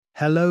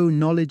Hello,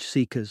 knowledge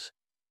seekers.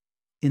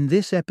 In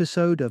this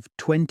episode of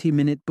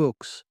 20-Minute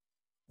Books,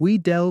 we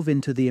delve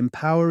into the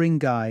empowering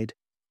guide,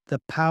 The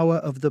Power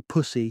of the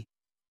Pussy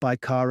by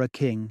Kara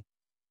King.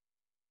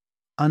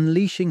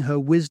 Unleashing her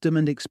wisdom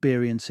and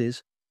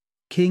experiences,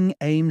 King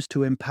aims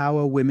to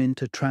empower women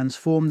to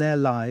transform their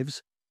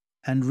lives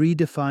and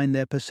redefine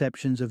their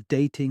perceptions of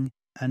dating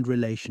and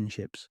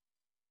relationships.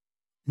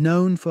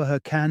 Known for her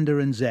candor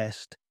and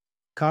zest,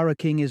 Kara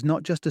King is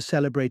not just a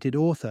celebrated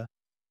author,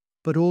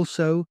 but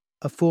also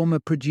a former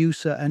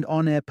producer and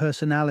on-air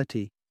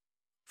personality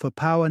for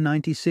Power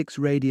 96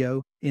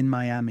 Radio in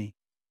Miami.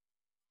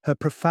 Her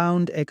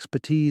profound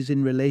expertise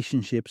in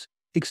relationships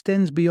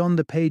extends beyond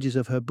the pages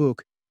of her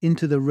book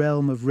into the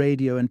realm of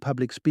radio and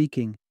public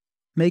speaking,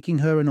 making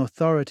her an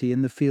authority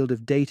in the field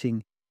of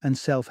dating and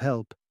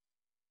self-help.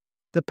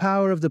 The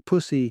Power of the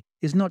Pussy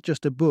is not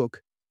just a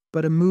book,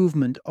 but a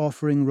movement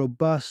offering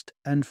robust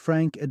and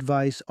frank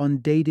advice on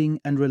dating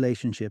and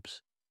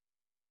relationships.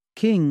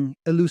 King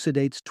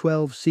elucidates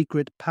 12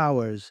 secret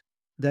powers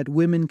that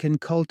women can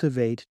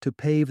cultivate to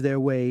pave their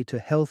way to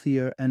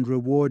healthier and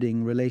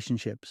rewarding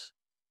relationships.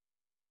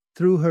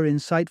 Through her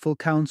insightful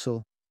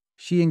counsel,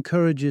 she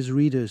encourages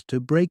readers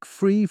to break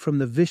free from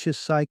the vicious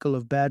cycle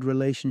of bad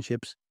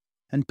relationships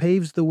and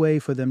paves the way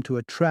for them to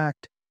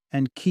attract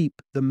and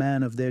keep the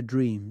man of their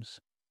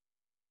dreams.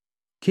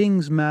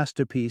 King's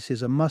masterpiece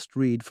is a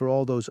must-read for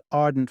all those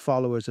ardent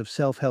followers of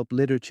self-help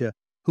literature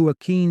who are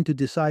keen to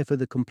decipher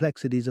the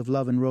complexities of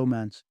love and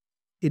romance.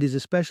 It is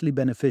especially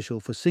beneficial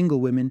for single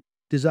women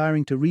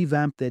desiring to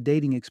revamp their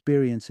dating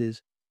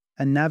experiences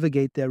and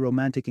navigate their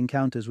romantic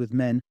encounters with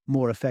men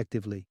more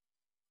effectively.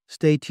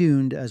 Stay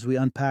tuned as we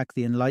unpack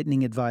the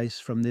enlightening advice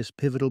from this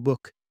pivotal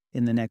book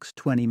in the next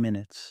 20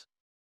 minutes.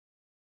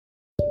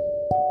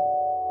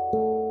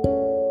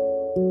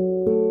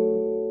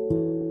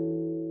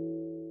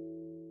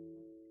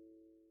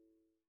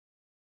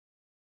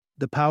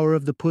 The Power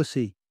of the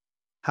Pussy: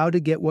 How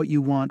to Get What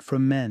You Want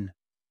from Men.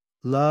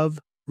 Love,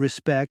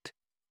 respect,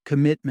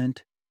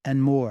 commitment,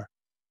 and more.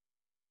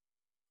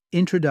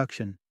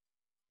 Introduction.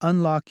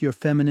 Unlock your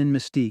feminine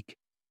mystique.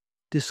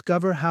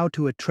 Discover how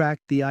to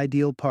attract the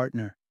ideal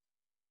partner.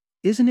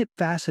 Isn't it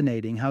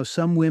fascinating how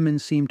some women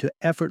seem to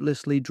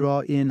effortlessly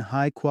draw in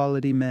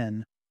high-quality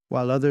men,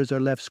 while others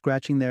are left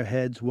scratching their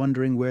heads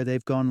wondering where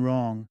they've gone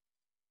wrong?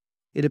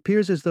 It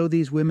appears as though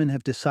these women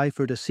have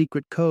deciphered a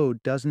secret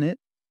code, doesn't it?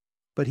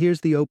 But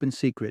here's the open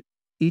secret.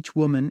 Each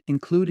woman,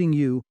 including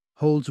you,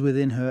 holds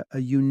within her a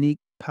unique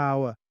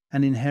power,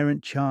 an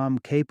inherent charm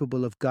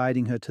capable of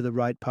guiding her to the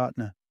right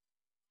partner.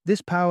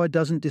 This power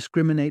doesn't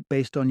discriminate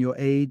based on your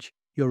age,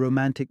 your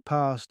romantic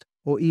past,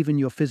 or even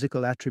your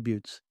physical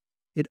attributes.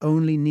 It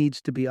only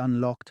needs to be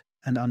unlocked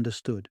and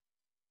understood.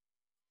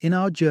 In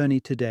our journey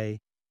today,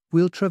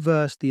 we'll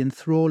traverse the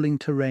enthralling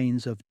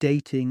terrains of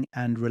dating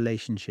and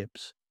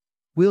relationships.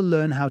 We'll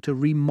learn how to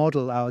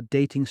remodel our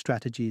dating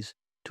strategies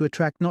to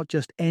attract not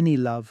just any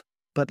love,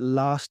 but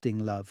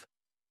lasting love.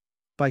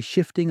 By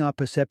shifting our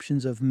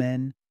perceptions of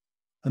men,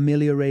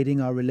 ameliorating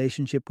our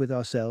relationship with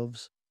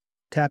ourselves,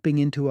 tapping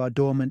into our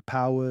dormant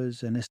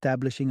powers, and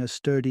establishing a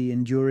sturdy,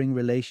 enduring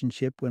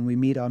relationship when we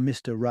meet our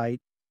Mr. Right,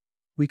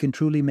 we can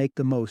truly make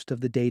the most of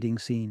the dating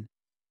scene.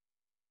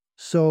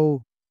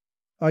 So,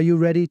 are you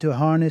ready to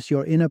harness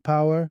your inner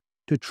power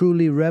to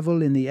truly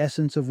revel in the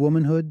essence of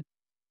womanhood?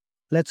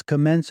 Let's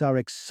commence our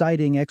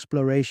exciting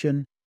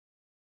exploration.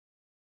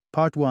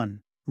 Part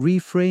 1.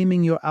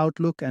 Reframing your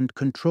outlook and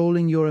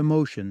controlling your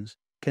emotions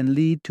can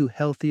lead to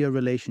healthier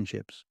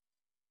relationships.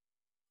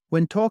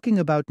 When talking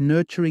about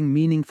nurturing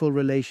meaningful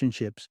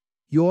relationships,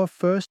 your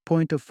first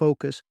point of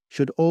focus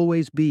should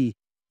always be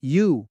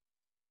you.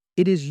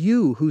 It is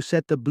you who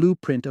set the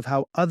blueprint of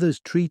how others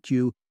treat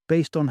you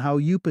based on how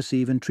you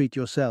perceive and treat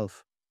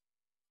yourself.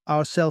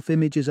 Our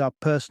self-image is our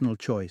personal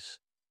choice.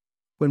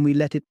 When we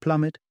let it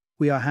plummet,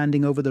 we are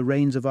handing over the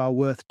reins of our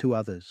worth to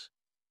others.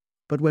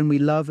 But when we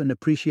love and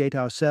appreciate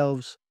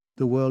ourselves,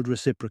 the world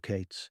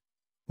reciprocates.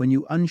 When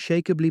you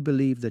unshakably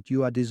believe that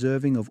you are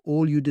deserving of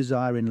all you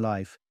desire in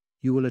life,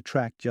 you will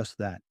attract just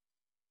that.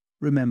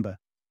 Remember,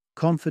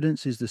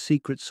 confidence is the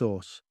secret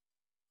sauce.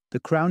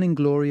 The crowning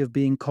glory of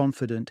being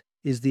confident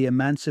is the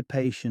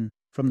emancipation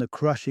from the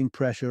crushing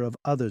pressure of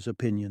others'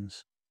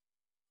 opinions.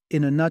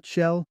 In a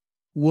nutshell,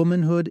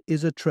 womanhood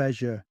is a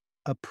treasure,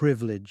 a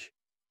privilege.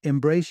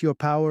 Embrace your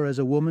power as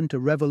a woman to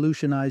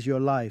revolutionize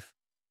your life.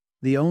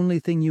 The only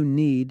thing you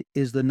need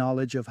is the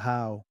knowledge of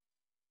how.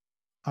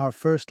 Our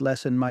first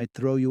lesson might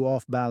throw you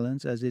off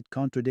balance as it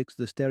contradicts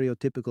the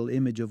stereotypical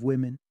image of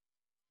women.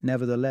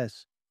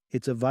 Nevertheless,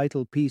 it's a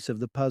vital piece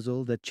of the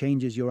puzzle that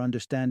changes your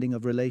understanding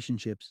of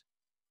relationships.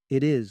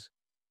 It is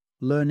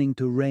learning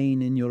to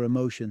rein in your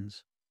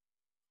emotions.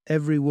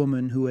 Every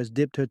woman who has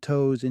dipped her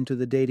toes into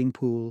the dating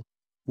pool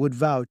would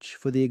vouch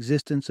for the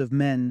existence of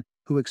men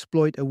who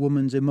exploit a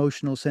woman's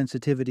emotional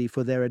sensitivity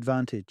for their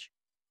advantage.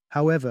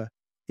 However,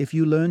 if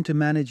you learn to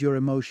manage your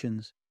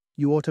emotions,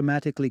 you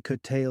automatically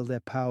curtail their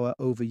power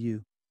over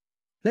you.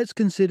 Let's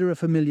consider a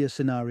familiar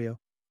scenario.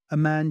 A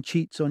man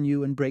cheats on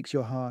you and breaks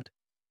your heart.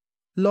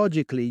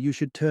 Logically, you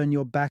should turn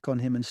your back on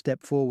him and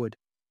step forward,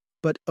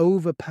 but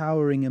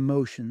overpowering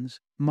emotions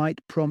might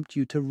prompt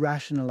you to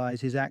rationalize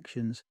his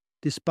actions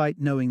despite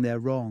knowing they're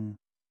wrong.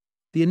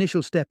 The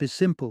initial step is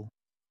simple: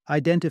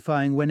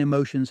 identifying when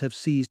emotions have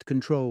seized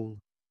control.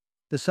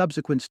 The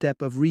subsequent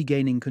step of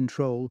regaining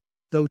control,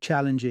 though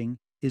challenging,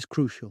 is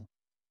crucial.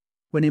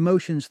 When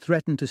emotions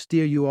threaten to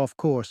steer you off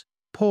course,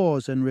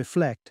 pause and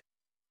reflect.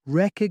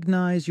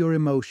 Recognize your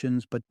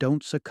emotions, but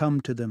don't succumb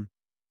to them.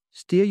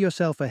 Steer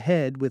yourself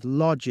ahead with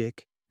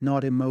logic,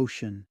 not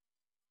emotion.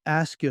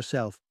 Ask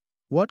yourself,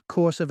 what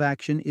course of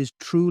action is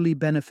truly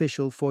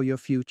beneficial for your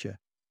future?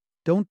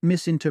 Don't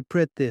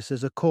misinterpret this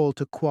as a call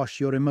to quash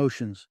your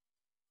emotions.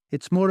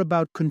 It's more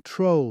about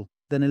control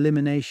than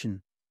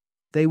elimination.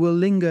 They will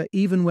linger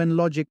even when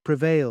logic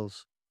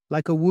prevails.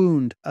 Like a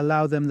wound,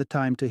 allow them the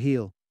time to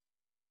heal.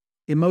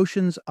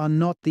 Emotions are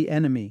not the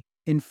enemy.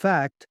 In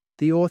fact,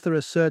 the author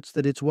asserts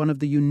that it's one of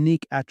the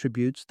unique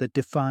attributes that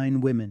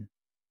define women.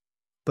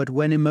 But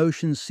when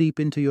emotions seep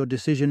into your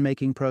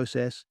decision-making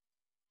process,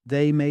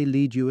 they may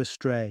lead you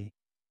astray.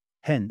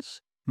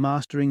 Hence,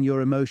 mastering your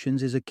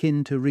emotions is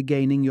akin to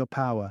regaining your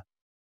power.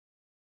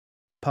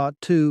 Part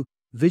 2.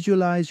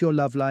 Visualize your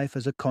love life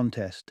as a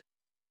contest.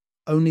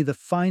 Only the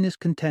finest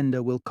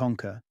contender will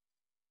conquer.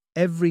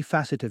 Every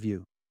facet of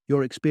you,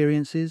 your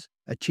experiences,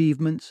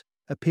 achievements,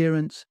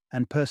 appearance,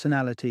 and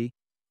personality,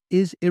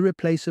 is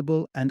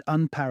irreplaceable and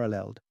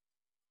unparalleled.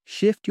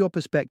 Shift your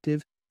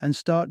perspective and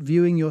start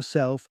viewing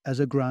yourself as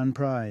a grand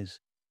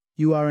prize.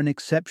 You are an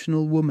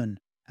exceptional woman,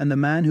 and the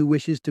man who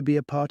wishes to be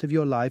a part of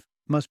your life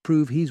must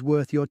prove he's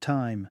worth your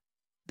time.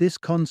 This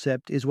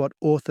concept is what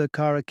author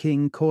Kara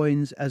King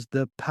coins as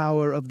the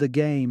power of the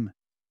game.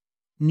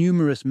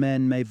 Numerous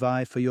men may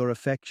vie for your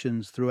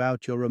affections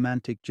throughout your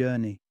romantic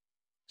journey.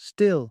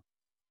 Still,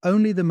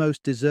 only the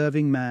most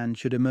deserving man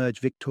should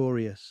emerge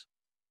victorious.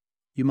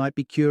 You might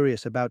be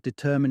curious about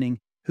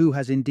determining who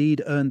has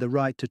indeed earned the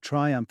right to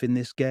triumph in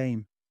this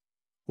game.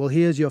 Well,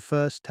 here's your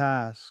first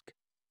task.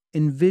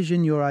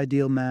 Envision your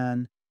ideal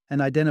man and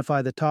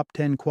identify the top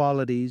 10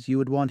 qualities you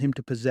would want him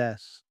to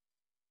possess.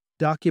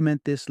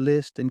 Document this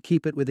list and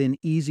keep it within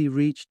easy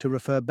reach to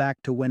refer back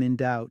to when in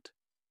doubt.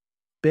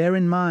 Bear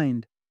in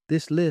mind,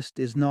 this list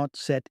is not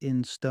set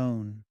in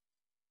stone.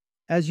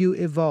 As you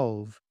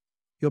evolve,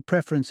 your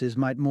preferences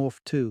might morph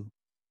too.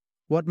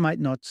 What might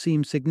not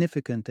seem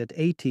significant at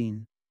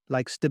 18,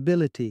 like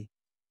stability,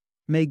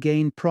 may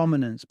gain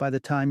prominence by the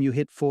time you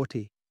hit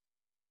 40.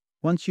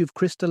 Once you've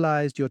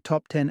crystallized your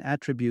top 10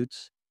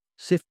 attributes,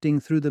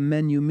 sifting through the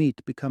men you meet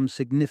becomes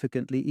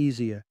significantly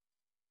easier.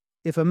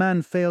 If a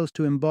man fails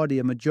to embody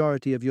a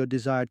majority of your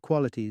desired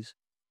qualities,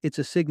 it's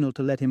a signal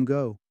to let him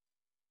go.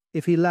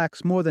 If he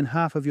lacks more than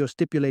half of your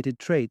stipulated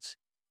traits,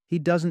 he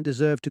doesn't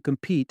deserve to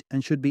compete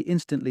and should be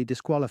instantly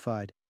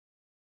disqualified.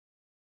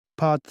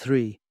 Part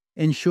 3.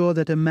 Ensure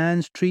that a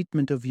man's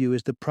treatment of you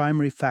is the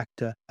primary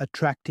factor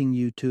attracting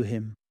you to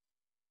him.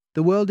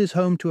 The world is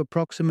home to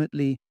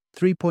approximately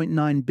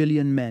 3.9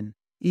 billion men.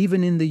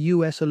 Even in the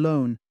US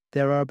alone,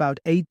 there are about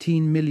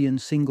 18 million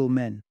single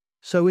men.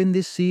 So in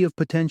this sea of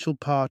potential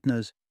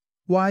partners,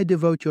 why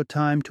devote your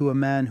time to a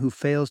man who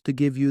fails to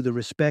give you the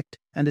respect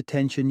and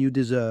attention you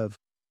deserve?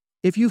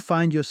 If you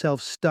find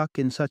yourself stuck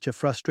in such a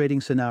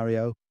frustrating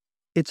scenario,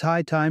 it's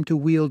high time to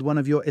wield one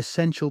of your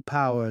essential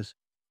powers,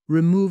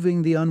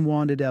 removing the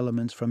unwanted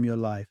elements from your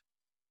life.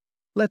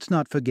 Let's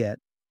not forget,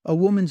 a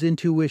woman's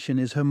intuition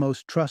is her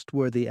most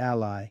trustworthy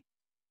ally.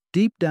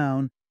 Deep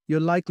down, you're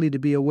likely to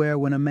be aware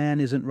when a man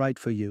isn't right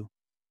for you.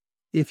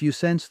 If you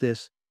sense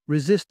this,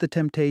 resist the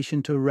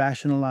temptation to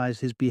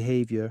rationalize his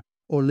behavior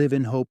or live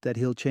in hope that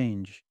he'll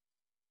change.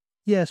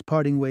 Yes,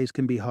 parting ways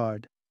can be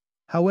hard.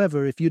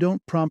 However, if you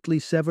don't promptly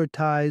sever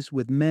ties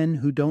with men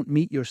who don't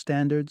meet your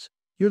standards,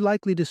 you're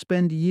likely to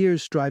spend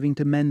years striving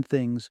to mend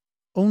things,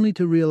 only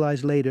to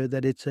realize later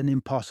that it's an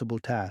impossible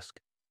task.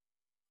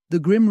 The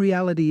grim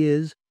reality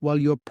is, while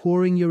you're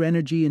pouring your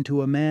energy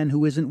into a man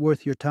who isn't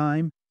worth your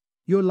time,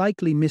 you're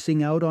likely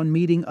missing out on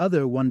meeting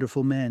other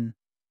wonderful men.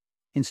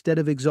 Instead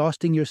of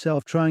exhausting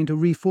yourself trying to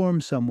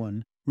reform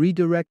someone,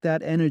 redirect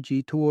that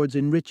energy towards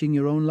enriching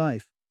your own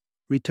life.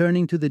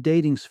 Returning to the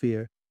dating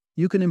sphere,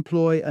 you can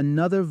employ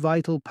another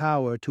vital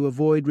power to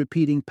avoid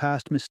repeating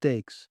past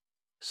mistakes: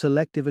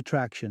 selective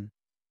attraction.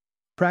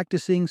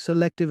 Practicing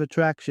selective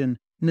attraction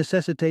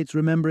necessitates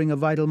remembering a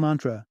vital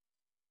mantra.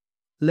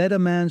 Let a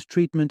man's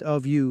treatment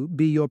of you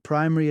be your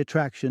primary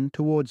attraction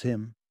towards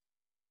him.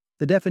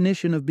 The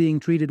definition of being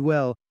treated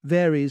well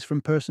varies from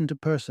person to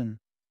person,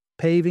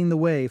 paving the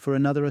way for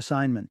another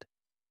assignment.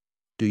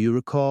 Do you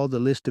recall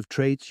the list of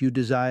traits you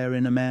desire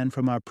in a man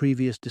from our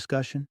previous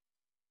discussion?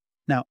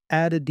 Now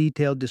add a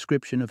detailed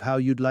description of how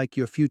you'd like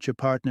your future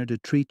partner to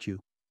treat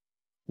you.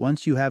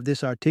 Once you have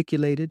this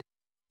articulated,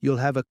 you'll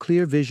have a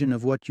clear vision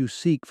of what you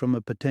seek from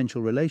a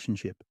potential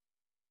relationship.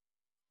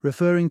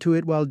 Referring to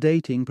it while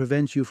dating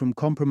prevents you from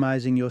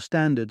compromising your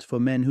standards for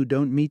men who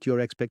don't meet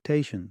your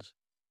expectations.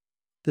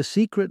 The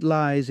secret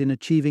lies in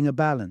achieving a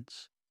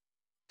balance.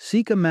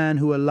 Seek a man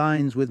who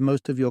aligns with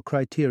most of your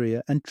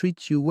criteria and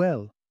treats you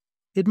well.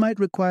 It might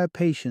require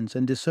patience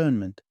and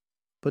discernment,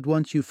 but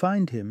once you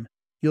find him,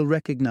 you'll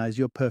recognize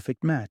your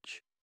perfect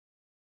match.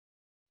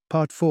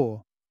 Part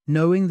 4.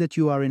 Knowing that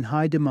you are in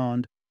high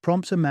demand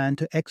prompts a man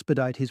to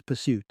expedite his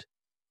pursuit.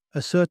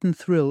 A certain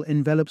thrill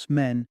envelops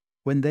men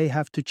when they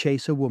have to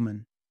chase a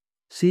woman.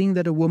 Seeing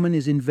that a woman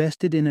is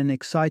invested in an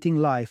exciting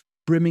life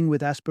brimming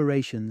with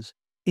aspirations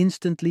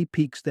instantly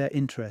piques their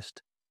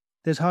interest.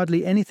 There's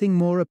hardly anything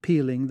more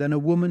appealing than a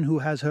woman who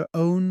has her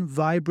own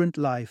vibrant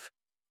life,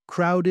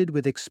 crowded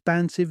with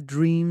expansive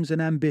dreams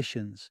and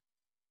ambitions.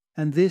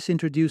 And this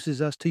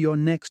introduces us to your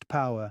next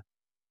power: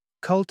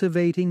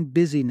 cultivating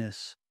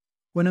busyness.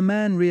 When a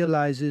man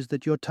realizes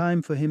that your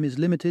time for him is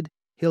limited,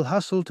 he'll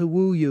hustle to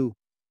woo you.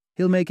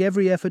 He'll make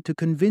every effort to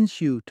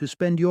convince you to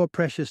spend your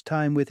precious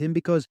time with him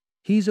because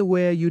he's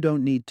aware you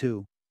don't need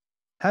to.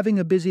 Having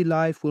a busy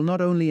life will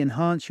not only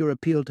enhance your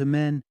appeal to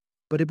men,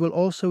 but it will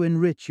also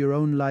enrich your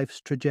own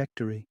life's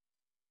trajectory.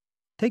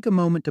 Take a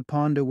moment to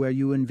ponder where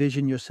you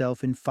envision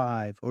yourself in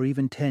 5 or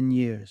even 10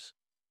 years.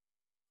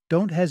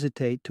 Don't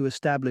hesitate to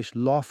establish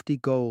lofty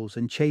goals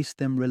and chase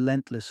them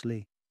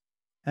relentlessly.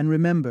 And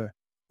remember,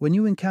 when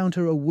you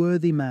encounter a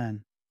worthy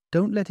man,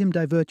 don't let him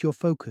divert your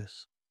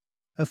focus.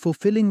 A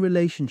fulfilling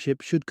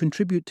relationship should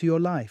contribute to your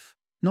life,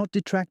 not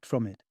detract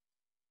from it.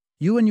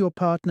 You and your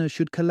partner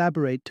should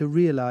collaborate to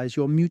realize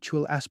your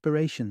mutual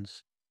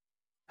aspirations.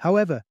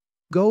 However,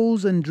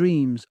 goals and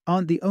dreams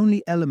aren't the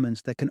only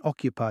elements that can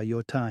occupy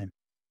your time.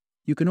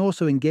 You can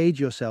also engage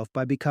yourself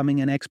by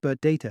becoming an expert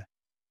dater.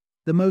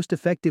 The most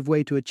effective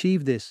way to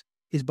achieve this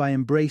is by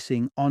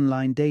embracing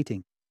online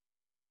dating.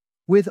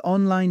 With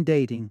online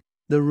dating,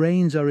 the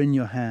reins are in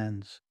your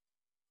hands.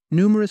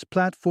 Numerous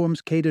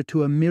platforms cater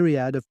to a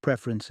myriad of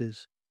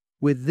preferences.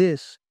 With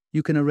this,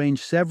 you can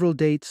arrange several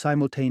dates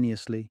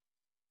simultaneously.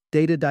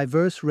 Date a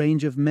diverse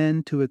range of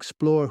men to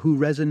explore who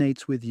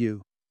resonates with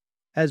you.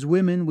 As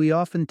women, we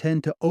often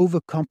tend to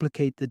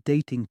overcomplicate the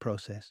dating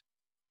process.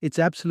 It's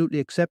absolutely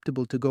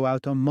acceptable to go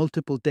out on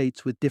multiple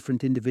dates with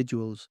different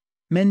individuals.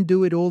 Men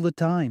do it all the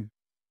time.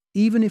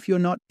 Even if you're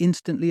not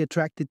instantly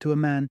attracted to a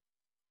man,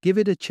 give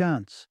it a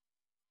chance.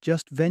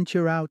 Just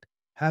venture out,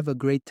 have a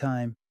great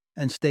time,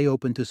 and stay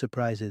open to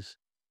surprises.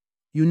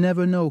 You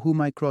never know who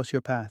might cross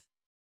your path.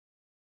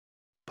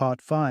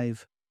 Part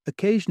 5.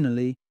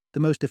 Occasionally, the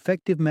most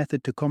effective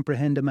method to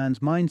comprehend a man's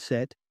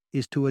mindset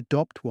is to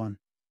adopt one.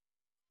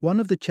 One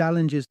of the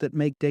challenges that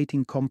make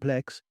dating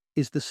complex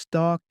is the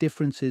stark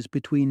differences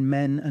between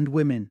men and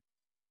women.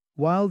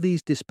 While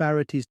these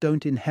disparities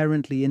don't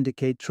inherently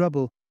indicate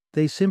trouble,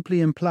 they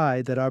simply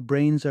imply that our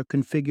brains are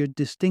configured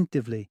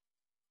distinctively.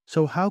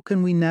 So how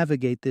can we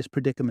navigate this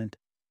predicament?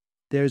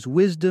 There's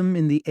wisdom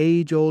in the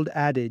age-old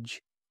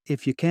adage,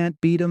 if you can't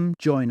beat 'em,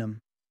 join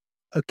 'em.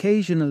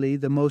 Occasionally,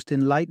 the most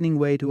enlightening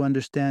way to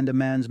understand a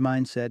man's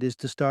mindset is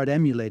to start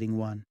emulating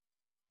one.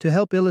 To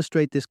help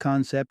illustrate this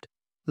concept,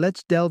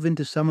 let's delve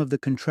into some of the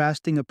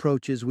contrasting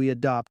approaches we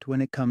adopt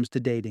when it comes to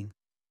dating.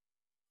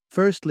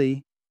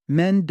 Firstly,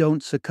 men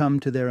don't succumb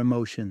to their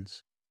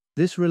emotions.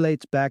 This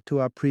relates back to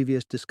our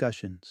previous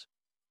discussions.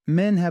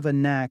 Men have a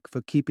knack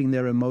for keeping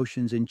their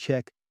emotions in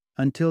check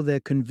until they're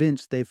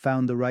convinced they've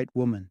found the right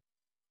woman.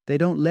 They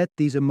don't let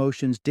these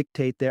emotions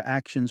dictate their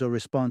actions or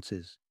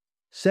responses.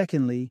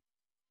 Secondly,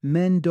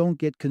 men don't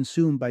get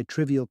consumed by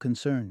trivial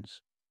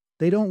concerns.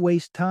 They don't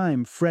waste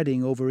time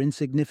fretting over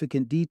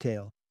insignificant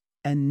detail,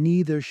 and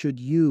neither should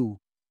you.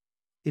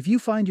 If you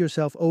find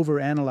yourself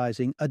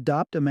overanalyzing,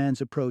 adopt a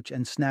man's approach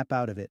and snap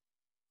out of it.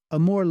 A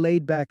more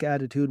laid-back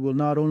attitude will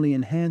not only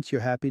enhance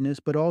your happiness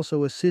but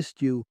also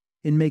assist you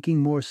in making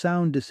more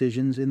sound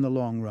decisions in the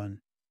long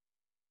run.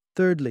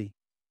 Thirdly,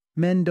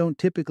 men don't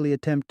typically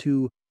attempt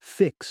to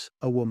fix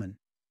a woman.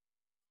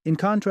 In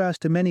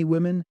contrast to many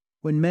women,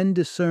 when men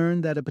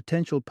discern that a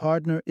potential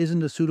partner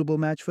isn't a suitable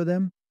match for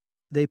them,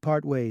 they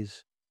part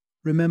ways.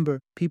 Remember,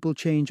 people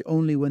change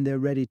only when they're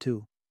ready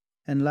to.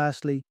 And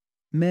lastly,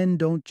 men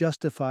don't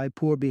justify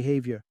poor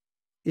behavior.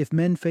 If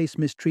men face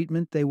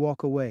mistreatment, they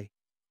walk away.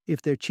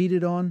 If they're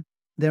cheated on,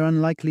 they're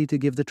unlikely to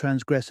give the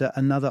transgressor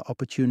another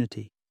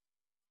opportunity.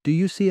 Do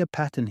you see a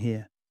pattern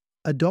here?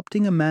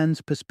 Adopting a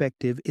man's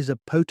perspective is a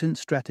potent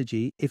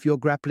strategy if you're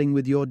grappling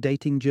with your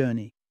dating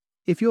journey.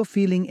 If you're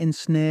feeling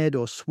ensnared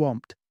or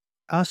swamped,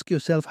 ask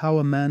yourself how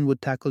a man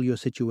would tackle your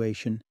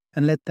situation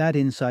and let that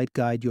insight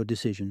guide your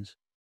decisions.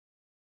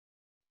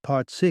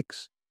 Part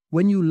 6.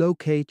 When you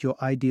locate your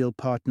ideal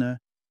partner,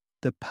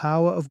 the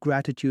power of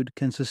gratitude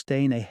can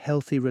sustain a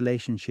healthy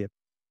relationship.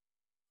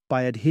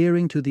 By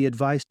adhering to the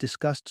advice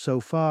discussed so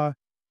far,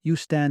 you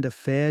stand a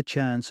fair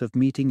chance of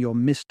meeting your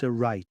Mr.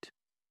 Right.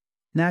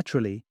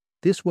 Naturally,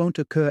 this won't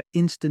occur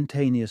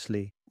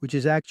instantaneously, which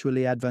is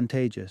actually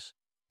advantageous.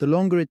 The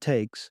longer it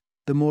takes,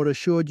 the more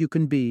assured you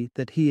can be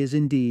that he is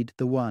indeed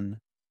the one.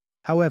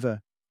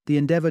 However, the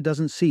endeavor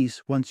doesn't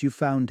cease once you've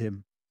found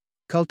him.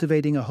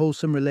 Cultivating a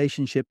wholesome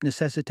relationship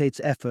necessitates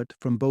effort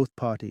from both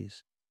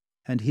parties.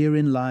 And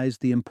herein lies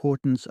the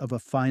importance of a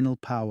final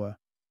power: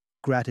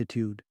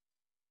 gratitude.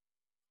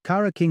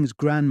 Kara King's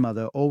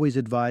grandmother always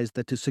advised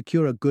that to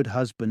secure a good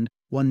husband,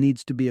 one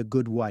needs to be a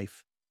good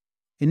wife.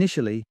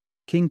 Initially,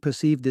 King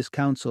perceived this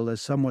counsel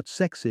as somewhat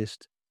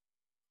sexist.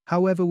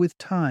 However, with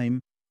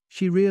time,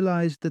 she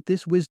realized that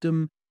this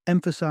wisdom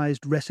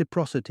emphasized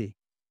reciprocity.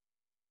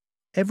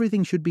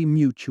 Everything should be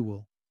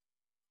mutual.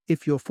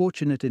 If you're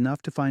fortunate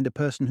enough to find a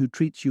person who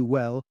treats you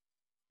well,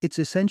 it's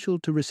essential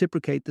to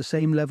reciprocate the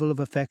same level of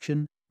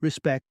affection,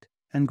 respect,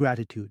 and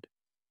gratitude.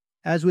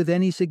 As with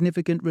any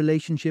significant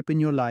relationship in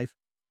your life,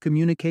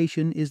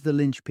 communication is the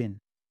linchpin.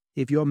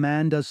 If your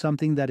man does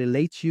something that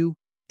elates you,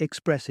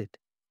 express it.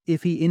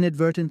 If he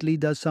inadvertently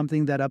does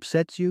something that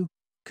upsets you,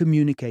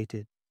 communicate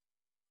it.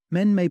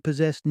 Men may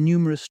possess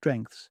numerous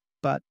strengths,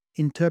 but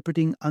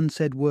interpreting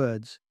unsaid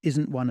words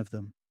isn't one of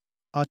them.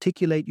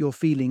 Articulate your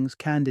feelings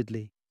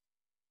candidly.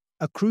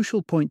 A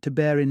crucial point to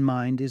bear in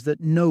mind is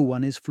that no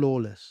one is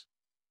flawless.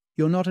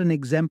 You're not an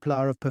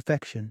exemplar of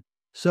perfection,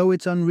 so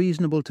it's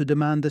unreasonable to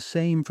demand the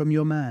same from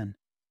your man.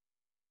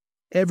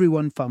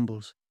 Everyone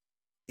fumbles.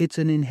 It's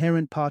an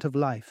inherent part of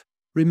life.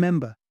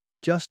 Remember,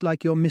 just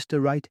like your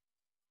Mr. Right,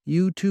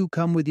 you too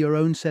come with your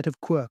own set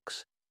of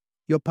quirks.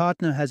 Your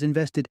partner has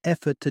invested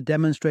effort to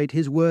demonstrate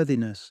his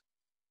worthiness.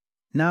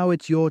 Now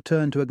it's your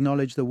turn to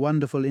acknowledge the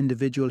wonderful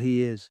individual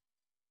he is.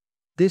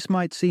 This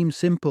might seem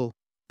simple,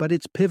 but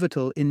it's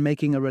pivotal in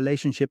making a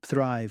relationship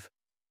thrive.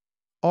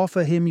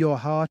 Offer him your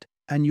heart,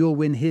 and you'll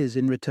win his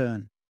in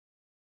return.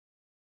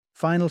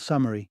 Final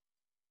summary.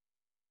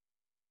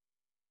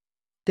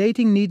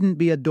 Dating needn't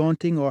be a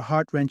daunting or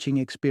heart-wrenching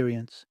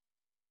experience.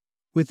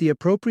 With the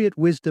appropriate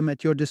wisdom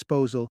at your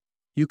disposal,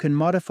 you can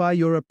modify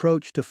your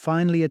approach to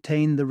finally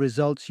attain the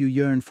results you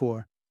yearn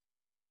for.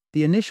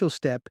 The initial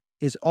step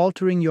is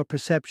altering your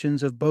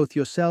perceptions of both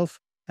yourself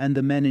and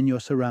the men in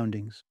your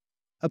surroundings.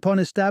 Upon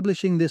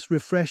establishing this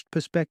refreshed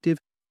perspective,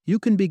 you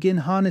can begin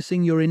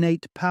harnessing your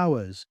innate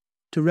powers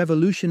to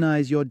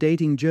revolutionize your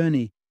dating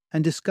journey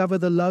and discover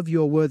the love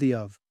you're worthy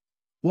of.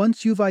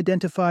 Once you've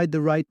identified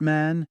the right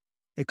man,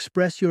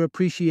 express your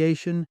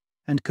appreciation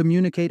and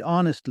communicate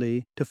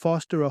honestly to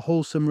foster a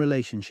wholesome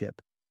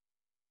relationship.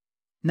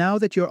 Now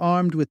that you're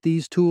armed with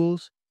these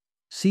tools,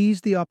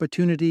 seize the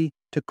opportunity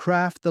to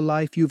craft the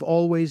life you've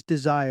always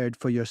desired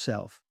for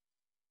yourself.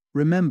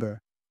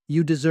 Remember,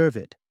 you deserve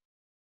it.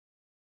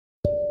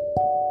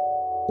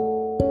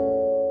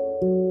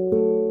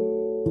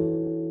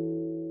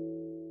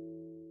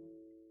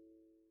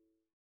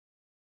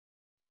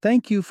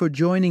 Thank you for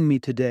joining me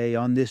today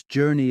on this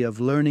journey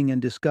of learning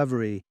and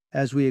discovery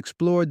as we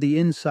explored the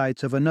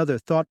insights of another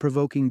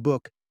thought-provoking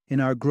book in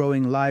our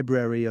growing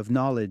library of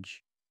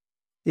knowledge.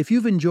 If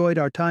you've enjoyed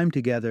our time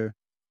together,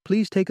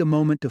 please take a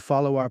moment to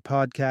follow our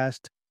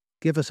podcast,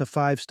 give us a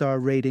 5-star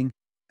rating,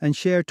 and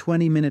share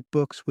 20-minute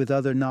books with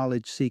other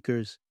knowledge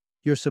seekers.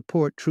 Your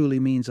support truly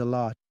means a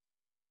lot.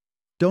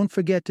 Don't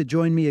forget to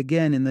join me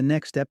again in the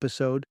next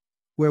episode,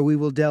 where we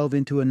will delve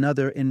into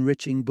another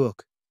enriching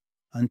book.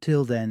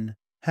 Until then,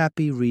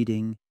 happy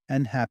reading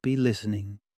and happy listening.